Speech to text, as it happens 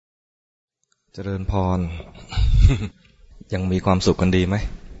เจริญพร ยังมีความสุขกันดีไหม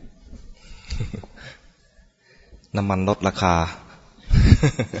น้ำมันลดราคา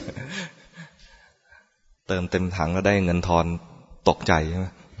เติมเต็มถังแล้วได้เงินทอนตกใจใช่ไหม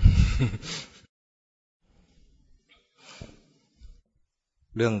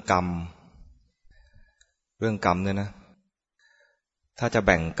เรื่องกรรมเนี่ยนะถ้าจะแ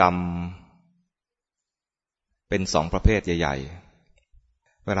บ่งกรรมเป็นสองประเภทใหญ่ๆ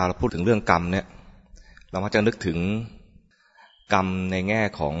เวลาเราพูดถึงเรื่องกรรมเนี่ยเรามักจะนึกถึงกรรมในแง่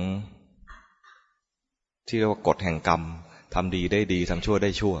ของที่เรียกว่ากฎแห่งกรรมทำดีได้ดีทำชั่วได้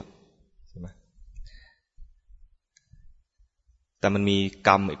ชั่วใช่ไหมแต่มันมีก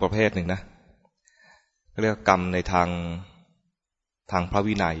รรมอีกประเภทหนึ่งนะเรียกว่ากรรมในทางพระ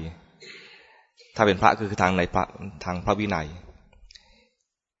วินัยถ้าเป็นพระคือทางพระวินัย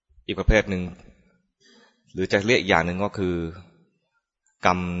อีกประเภทหนึ่งหรือจะเรียกอีกอย่างหนึ่งก็คือก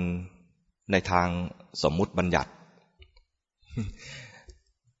รรมในทางสมมุติบัญญัติ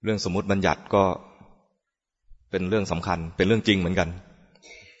เรื่องสมมุติบัญญัติก็เป็นเรื่องสำคัญเป็นเรื่องจริงเหมือนกัน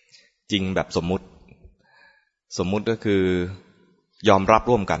จริงแบบสมมุติก็คือยอมรับ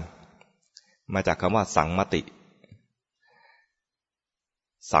ร่วมกันมาจากคำว่าสังมติ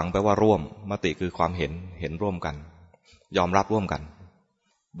สังแปลว่าร่วมมติคือความเห็นร่วมกันยอมรับร่วมกัน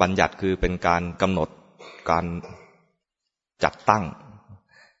บัญญัติคือเป็นการกำหนดการจัดตั้ง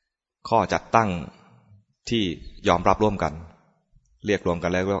ข้อจัดตั้งที่ยอมรับร่วมกันเรียกรวมกั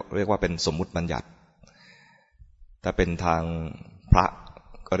นแล้วเรียกว่าเป็นสมมุติบัญญัติถ้าเป็นทางพระ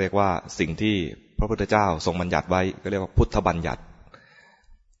ก็เรียกว่าสิ่งที่พระพุทธเจ้าทรงบัญญัติไว้ก็เรียกว่าพุทธบัญญัติ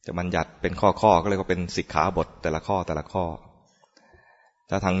จะบัญญัติเป็นข้อก็เรียกว่าเป็นสิกขาบทแต่ละข้อ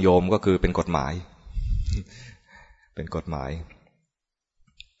ถ้าทางโยมก็คือเป็นกฎหมายเป็นกฎหมาย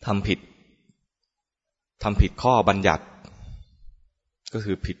ทำผิดข้อบัญญัติก็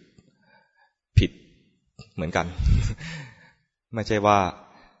คือผิดเหมือนกัน ไม่ใช่ว่า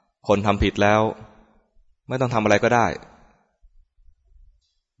คนทำผิดแล้วไม่ต้องทำอะไรก็ได้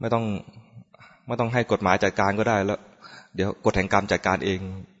ไม่ต้องให้กฎหมายจัดการก็ได้แล้วเดี๋ยวกฎแห่งกรรมจัดการเอง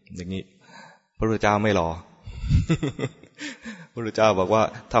อย่างนี้พระพุทธเจ้าไม่รอ พระพุทธเจ้าบอกว่า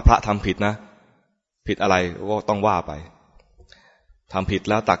ถ้าพระทำผิดนะผิดอะไรก็ต้องว่าไปทำผิด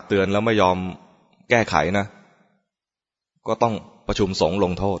แล้วตักเตือนแล้วไม่ยอมแก้ไขนะก็ต้องประชุมสงฆ์ล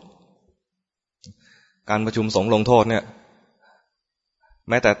งโทษการประชุมสงฆ์ลงโทษเนี่ย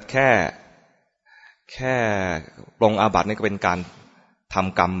แม้แต่แค่ปรงอาบัตินี่ก็เป็นการท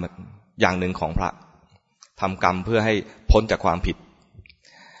ำกรรมอย่างหนึ่งของพระทำกรรมเพื่อให้พ้นจากความผิด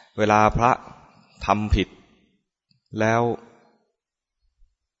เวลาพระทำผิดแล้ว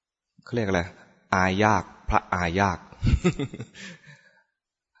เขาเรียกอะไรอายยากพระอายยาก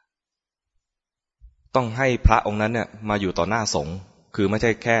ต้องให้พระองค์นั้นเนี่ยมาอยู่ต่อหน้าสงฆ์คือไม่ใ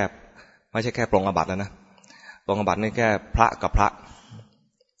ช่แค่ปรงอาบัติแล้วนะปรงอาบัตินี่แค่พระกับพระ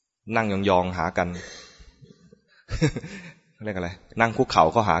นั่งยองๆหากัน เรียกอะไรนั่งคุกเข่า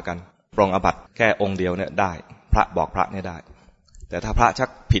เข้าหากันปรงอาบัติแค่องค์เดียวเนี่ยได้พระบอกพระเนี่ยได้แต่ถ้าพระชัก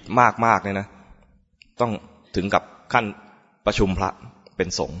ผิดมากๆเนี่ยนะต้องถึงกับขั้นประชุมพระเป็น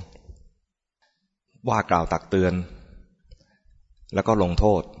สงฆ์ว่ากล่าวตักเตือนแล้วก็ลงโท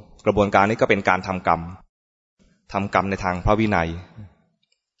ษกระบวนการนี้ก็เป็นการทำกรรมในทางพระวินัย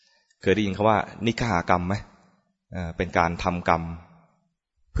เคยได้ยินคำว่านิฆากรรมไหมเป็นการทำกรรม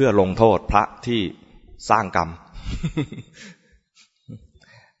เพื่อลงโทษพระที่สร้างกรรม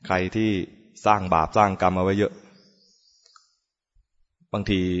ใครที่สร้างบาปสร้างกรรมเอาไว้เยอะบาง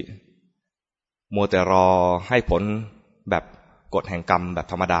ทีมัวแต่รอให้ผลแบบกฎแห่งกรรมแบบ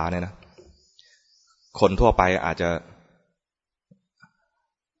ธรรมดาเนี่ยนะคนทั่วไปอาจจ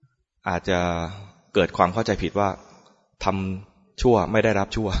ะเกิดความเข้าใจผิดว่าทำชั่วไม่ได้รับ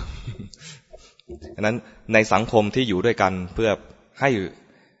ชั่ว ฉะนั้นในสังคมที่อยู่ด้วยกันเพื่อให้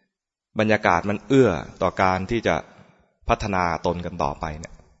บรรยากาศมันเอื้อต่อการที่จะพัฒนาตนกันต่อไปเนี่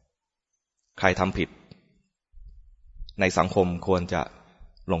ยใครทำผิดในสังคมควรจะ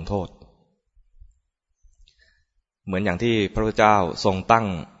ลงโทษเหมือนอย่างที่พระพุทธเจ้าทรงตั้ง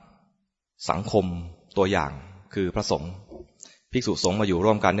สังคมตัวอย่างคือพระสงฆ์ภิกษุสงฆ์มาอยู่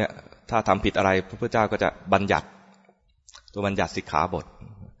ร่วมกันเนี่ยถ้าทำผิดอะไรพระพุทธเจ้าก็จะบัญญัติสิกขาบท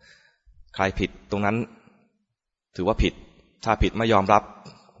ใครผิดตรงนั้นถือว่าผิดถ้าผิดไม่ยอมรับ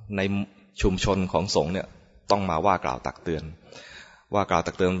ในชุมชนของสงฆ์เนี่ยต้องมาว่ากล่าวตักเตือน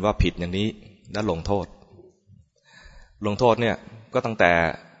ว่าผิดอย่างนี้และลงโทษเนี่ยก็ตั้งแต่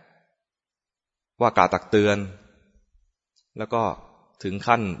ว่ากล่าวตักเตือนแล้วก็ถึง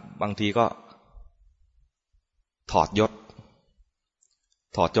ขั้นบางทีก็ถอดยศ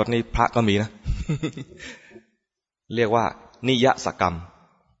นี่พระก็มีนะ เรียกว่านิยสกรรม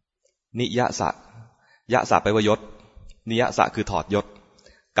นิยสะยะสะไปว่ายศนิยสะคือถอดยศ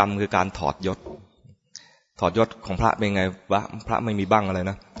กรรมคือการถอดยศถอดยศของพระเป็นไงวะพระไม่มีบั้งอะไร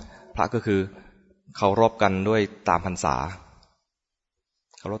นะพระก็คือเคารพกันด้วยตามพรรษา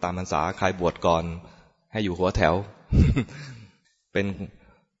เคารพตามพรรษาใครบวชก่อนให้อยู่หัวแถว เป็น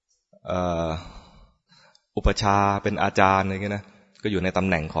อุปชาเป็นอาจารย์อะไรเงี้ยนะก็อยู่ในตำ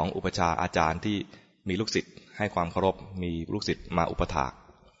แหน่งของอุปชาอาจารย์ที่มีลูกศิษย์ให้ความเคารพมีลูกศิษย์มาอุปถาก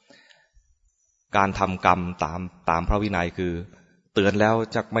การทำกรรมตามพระวินัยคือเตือนแล้ว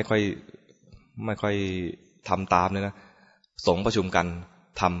จะไม่ค่อยทำตามเลยนะสงฆ์ประชุมกัน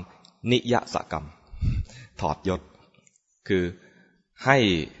ทำนิยสกรรมถอดยศคือให้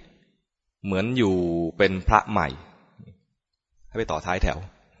เหมือนอยู่เป็นพระใหม่ให้ไปต่อท้ายแถว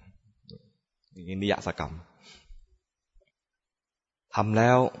นิยสกรรมทำแ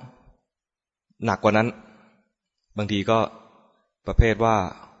ล้วหนักกว่านั้นบางทีก็ประเภทว่า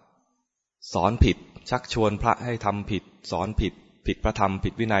สอนผิดชักชวนพระให้ทำผิดสอนผิดพระธรรมผิ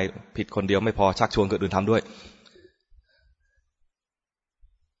ดวินัยผิดคนเดียวไม่พอชักชวนคนอื่นทำด้วย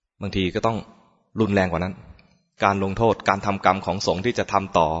บางทีก็ต้องรุนแรงกว่านั้นการลงโทษการทำกรรมของสงฆ์ที่จะท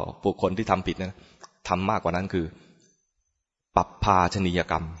ำต่อบุคคลที่ทำผิดนะทำมากกว่านั้นคือปรับภาชนีย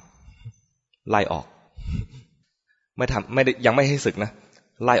กรรมไล่ออกไม่ได้ยังไม่ให้ศึกนะ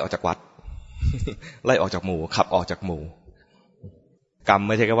ไล่ออกจากวัดไล่ออกจากหมู่ขับออกจากหมู่กรรมไ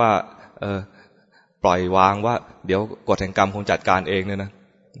ม่ใช่แค่ว่าปล่อยวางว่าเดี๋ยวกฎแห่งกรรมคงจัดการเองเนี่ยนะ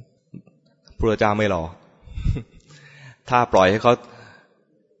พระเจ้าไม่รอถ้าปล่อยให้เขา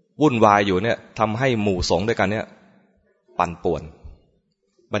วุ่นวายอยู่เนี่ยทำให้หมู่สงฆ์ด้วยกันเนี่ยปั่นป่วน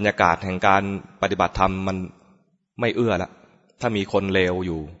บรรยากาศแห่งการปฏิบัติธรรมมันไม่เอื้อละถ้ามีคนเลวอ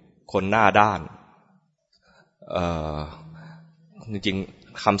ยู่คนหน้าด้านจริง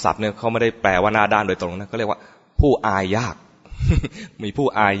ๆคำศัพท์เนี่ยเขาไม่ได้แปลว่าหน้าด้านโดยตรงนะเขาเรียกว่าผู้อายยาก มีผู้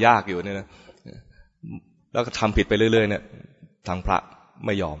อายยากอยู่เนี่ยนะแล้วก็ทำผิดไปเรื่อยๆเนี่ยทางพระไ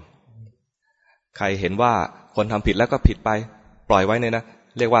ม่ยอมใครเห็นว่าคนทำผิดแล้วก็ผิดไปปล่อยไว้เนี่ยนะ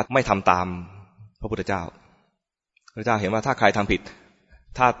เรียกว่าไม่ทำตามพระพุทธเจ้าพระเจ้าเห็นว่าถ้าใครทำผิด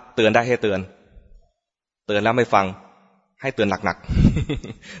ถ้าเตือนได้ให้เตือนแล้วไม่ฟังให้เตือนหนัก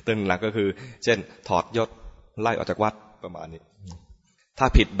ๆ เตือนหนักก็คือเช่นถอดยศไล่ออกจากวัดประมาณนี้ถ้า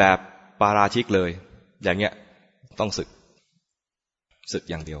ผิดแบบปาราชิกเลยอย่างเงี้ยต้องศึก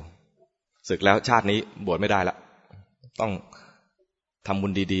อย่างเดียวศึกแล้วชาตินี้บวชไม่ได้ละต้องทำบุ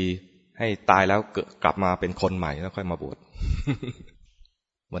ญดีๆให้ตายแล้วกลับมาเป็นคนใหม่แล้วค่อยมาบวช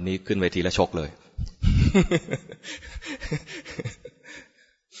วันนี้ขึ้นเวทีแล้วชกเลย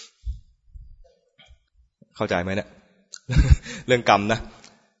เข้าใจไหมเนี่ย เรื่องกรรมนะ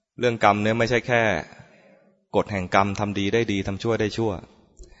เรื่องกรรมเนี่ยไม่ใช่แค่กฎแห่งกรรมทำดีได้ดีทำชั่วได้ชั่ว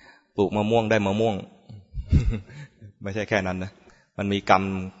ปลูกมะม่วงได้มะม่วง ไม่ใช่แค่นั้นนะมันมีกรรม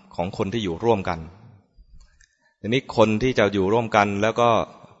ของคนที่อยู่ร่วมกันทีนี้คนที่จะอยู่ร่วมกันแล้วก็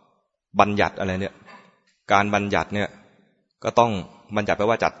บัญญัติอะไรเนี่ยการบัญญัติเนี่ยก็ต้องบัญญัติแปล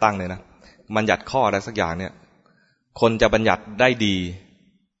ว่าจัดตั้งเลยนะบัญญัติข้ออะไรสักอย่างเนี่ยคนจะบัญญัติได้ดี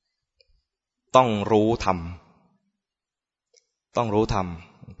ต้องรู้ธรรม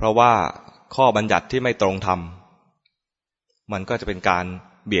เพราะว่าข้อบัญญัติที่ไม่ตรงธรรมมันก็จะเป็นการ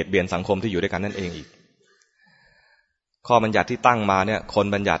เบียดเบียนสังคมที่อยู่ด้วยกันนั่นเองอีกข้อบัญญัติที่ตั้งมาเนี่ยคน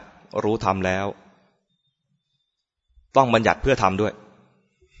บัญญัติรู้ธรรมแล้วต้องบัญญัติเพื่อทำด้วย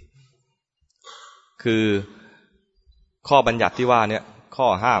คือข้อบัญญัติที่ว่าเนี่ยข้อ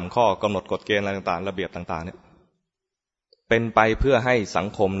ห้ามข้อกำหนดกฎเกณฑ์อะไรต่างๆระเบียบต่างๆเนี่ยเป็นไปเพื่อให้สัง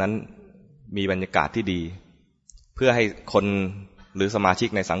คมนั้นมีบรรยากาศที่ดีเพื่อให้คนหรือสมาชิก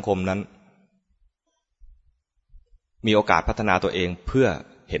ในสังคมนั้นมีโอกาสพัฒนาตัวเองเพื่อ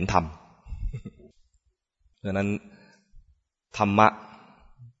เห็นธรรมดังนั้นธรรมะ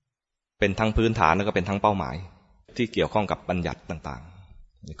เป็นทั้งพื้นฐานแล้วก็เป็นทั้งเป้าหมายที่เกี่ยวข้องกับบัญญัติต่าง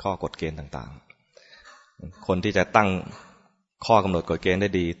ๆในข้อกฎเกณฑ์ต่างๆคนที่จะตั้งข้อกำหนดกฎเกณฑ์ได้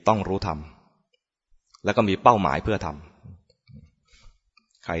ดีต้องรู้ธรรมแล้วก็มีเป้าหมายเพื่อท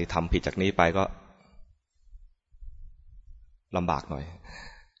ำใครทำผิดจากนี้ไปก็ลำบากหน่อย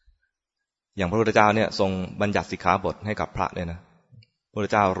อย่างพระพุทธเจ้าเนี่ยทรงบัญญัติสิกขาบทให้กับพระเนี่ยนะพระพุทธ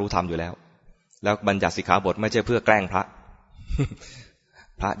เจ้ารู้ธรรมอยู่แล้วบัญญัติสิกขาบทไม่ใช่เพื่อแกล้งพระ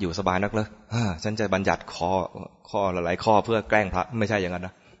พระอยู่สบายนักเลยฉันจะบัญญัติข้อหลายๆข้อเพื่อแกล้งพระไม่ใช่อย่างนั้นน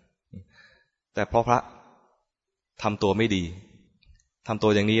ะแต่เพราะพระทำตัวไม่ดีทำตั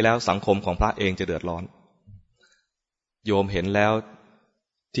วอย่างนี้แล้วสังคมของพระเองจะเดือดร้อนโยมเห็นแล้ว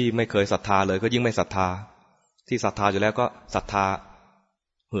ที่ไม่เคยศรัทธาเลยก็ยิ่งไม่ศรัทธาที่ศรัทธาอยู่แล้วก็ศรัทธา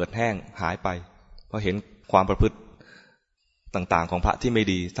เหือดแห้งหายไปเพราะเห็นความประพฤติต่างๆของพระที่ไม่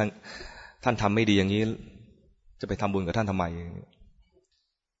ดีท่านทำไม่ดีอย่างนี้จะไปทำบุญกับท่านทำไม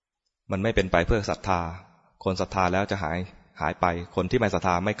มันไม่เป็นไปเพื่อศรัทธาคนศรัทธาแล้วจะหายไปคนที่ไม่ศรัทธ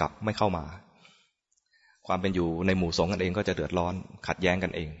าไม่กลับไม่เข้ามาความเป็นอยู่ในหมู่สงฆ์กันเองก็จะเดือดร้อนขัดแย้งกั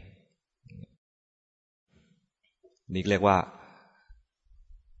นเองนี่เรียกว่า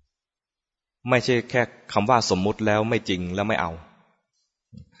ไม่ใช่แค่คำว่าสมมุติแล้วไม่จริงแล้วไม่เอา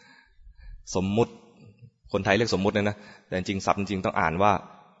สมมุติคนไทยเรียกสมมุตินะแต่จริงศัพท์จริงต้องอ่านว่า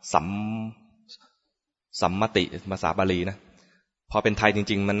สัมมติภาษาบาลีนะพอเป็นไทยจ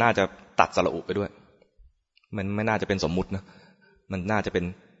ริงๆมันน่าจะตัดสระอุไปด้วยมันไม่น่าจะเป็นสมมุตินะมันน่าจะเป็น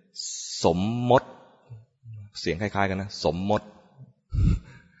สมมติเสียงคล้ายๆกันนะสมมติ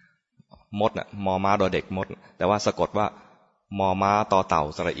มดน่ะมอม้าดอเด็กมดแต่ว่าสะกดว่ามอม้าตอเต่า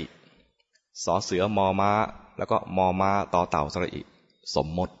สระอิสอเสือมอม้าแล้วก็มอม้าตอเต่าสระอิสม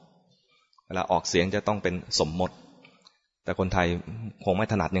มติเวลาออกเสียงจะต้องเป็นสมมติแต่คนไทยคงไม่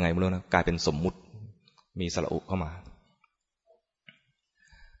ถนัดยังไงไม่รู้นะกลายเป็นสมมุติมีสระอุเข้ามา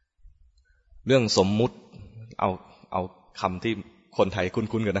เรื่องสมมุติเอาคำที่คนไทย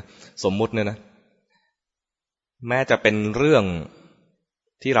คุ้นๆกันนะสมมุติเนี่ยนะแม้จะเป็นเรื่อง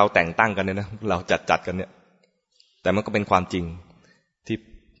ที่เราแต่งตั้งกันเนี่ยนะเราจัดกันเนี่ยแต่มันก็เป็นความจริงที่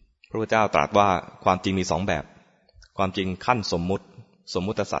พระพุทธเจ้าตรัสว่าความจริงมีสองแบบความจริงขั้นสมมุติสม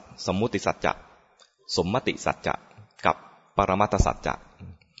มุติสัจสมมุติสัจจะสมมติสัจจะกับปรมัตถสัจจะ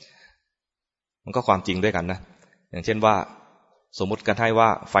มันก็ความจริงด้วยกันนะอย่างเช่นว่าสมมุติกันให้ว่า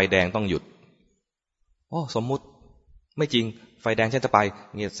ไฟแดงต้องหยุดโอ้สมมุติไม่จริงไฟแดงฉันจะไป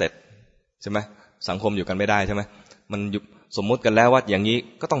เงี้ยเสร็จใช่ไหมสังคมอยู่กันไม่ได้ใช่ไหมมันสมมุติกันแล้วว่าอย่างนี้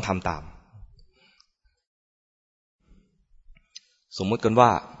ก็ต้องทำตามสมมุติกันว่า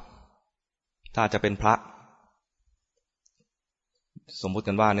ถ้าจะเป็นพระสมมุติ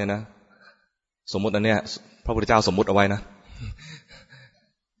กันว่าเนี่ยนะสมมุติอันเนี้ยพระพุทธเจ้าสมมุติเอาไว้นะ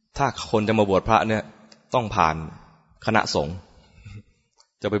ถ้าคนจะมาบวชพระเนี่ยต้องผ่านคณะสงฆ์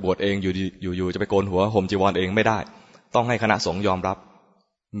จะไปบวชเองอยู่จะไปโกนหัวห่มจีวรเองไม่ได้ต้องให้คณะสงฆ์ยอมรับ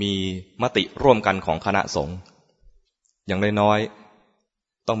มีมติร่วมกันของคณะสงฆ์อย่างน้อย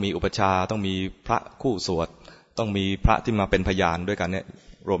ๆต้องมีอุปชาต้องมีพระคู่สวดต้องมีพระที่มาเป็นพยานด้วยกันเนี่ย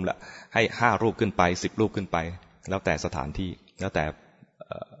รวมละให้5 รูปขึ้นไป10 รูปขึ้นไปแล้วแต่สถานที่แล้วแ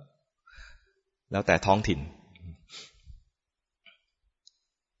ต่ท้องถิ่น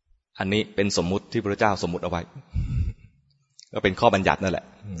อันนี้เป็นสมมุติที่พระเจ้าสมมุติเอาไว้ก็เป็นข้อบัญญัตินั่นแหละ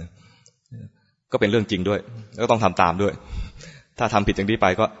ก็เป็นเรื่องจริงด้วยแล้วก็ต้องทำตามด้วยถ้าทำผิดอย่างนี้ไป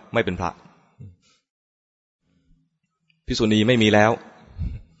ก็ไม่เป็นพระภิกษุณีไม่มีแล้ว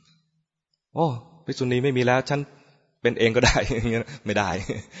โอ้ภิกษุณีไม่มีแล้วฉันเป็นเองก็ได้อย่างเงี้ยไม่ได้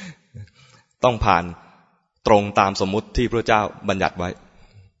ต้องผ่านตรงตามสมมุติที่พระเจ้าบัญญัติไว้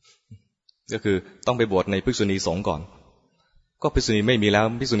ก็คือต้องไปบวชในภิกษุณีสงฆ์ก่อนก็ภิกษุณีไม่มีแล้ว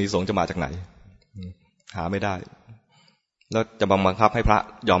ภิกษุณีสงฆ์จะมาจากไหนหาไม่ได้แล้วจะบังคับให้พระ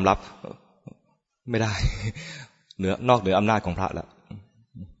ยอมรับไม่ได้นอกเหนืออำนาจของพระแล้ว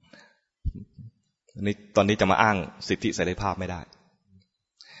นี่ตอนนี้จะมาอ้างสิทธิเสรีภาพไม่ได้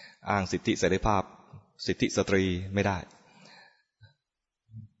อ้างสิทธิเสรีภาพสิทธิสตรีไม่ได้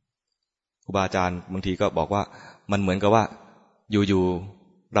ครูบาอาจารย์บางทีก็บอกว่ามันเหมือนกับว่าอยู่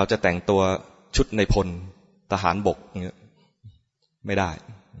ๆเราจะแต่งตัวชุดในพลทหารบกเงี้ยไม่ได้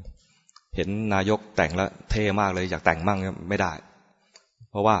เห็นนายกแต่งแล้วเท่มากเลยอยากแต่งมั่งไม่ได้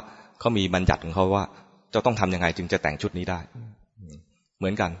เพราะว่าเขามีบัญญัติของเขาว่าจะต้องทำยังไงจึงจะแต่งชุดนี้ได้เหมื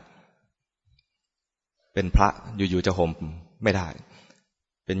อนกันเป็นพระอยู่ๆจะห่มไม่ได้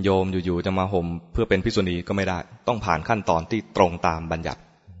เป็นโยมอยู่ๆจะมาห่มเพื่อเป็นภิกษุณีก็ไม่ได้ต้องผ่านขั้นตอนที่ตรงตามบัญญัติ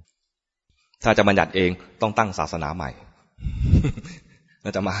ถ้าจะบัญญัติเองต้องตั้งศาสนาใหม่เร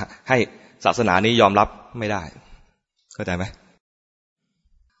าจะมาให้ศาสนานี้ยอมรับไม่ได้เข้าใจไหม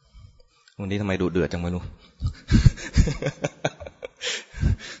วันนี้ทำไมดุเดือดจังไม่รู้